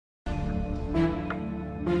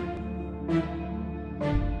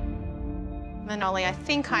Minoli, I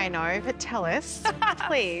think I know, but tell us,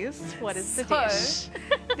 please, what is the dish?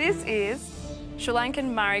 This is Sri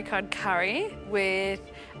Lankan Murray cod curry with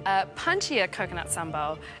punchier coconut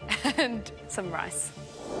sambal and some rice.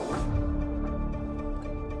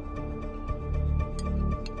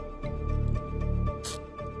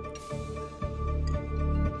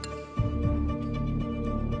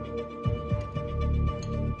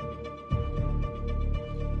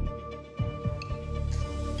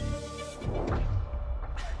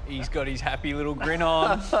 He's got his happy little grin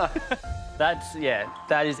on.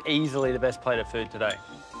 That is easily the best plate of food today.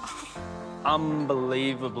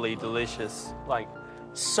 Unbelievably delicious, like,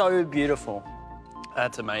 so beautiful.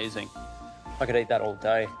 That's amazing. I could eat that all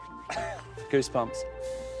day. Goosebumps.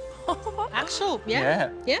 Actual, yeah.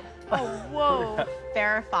 Oh, whoa.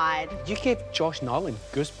 Verified. You gave Josh Nolan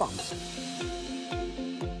goosebumps.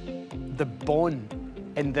 The bone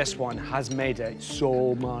in this one has made it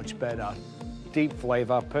so much better. Deep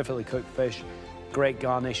flavour, perfectly cooked fish, great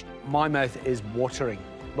garnish. My mouth is watering.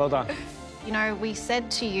 Well done. You know, we said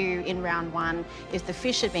to you in round one, if the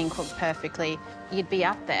fish had been cooked perfectly, you'd be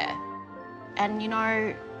up there. And, you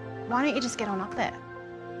know, why don't you just get on up there?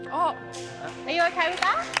 Oh. Are you okay with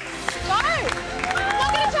that?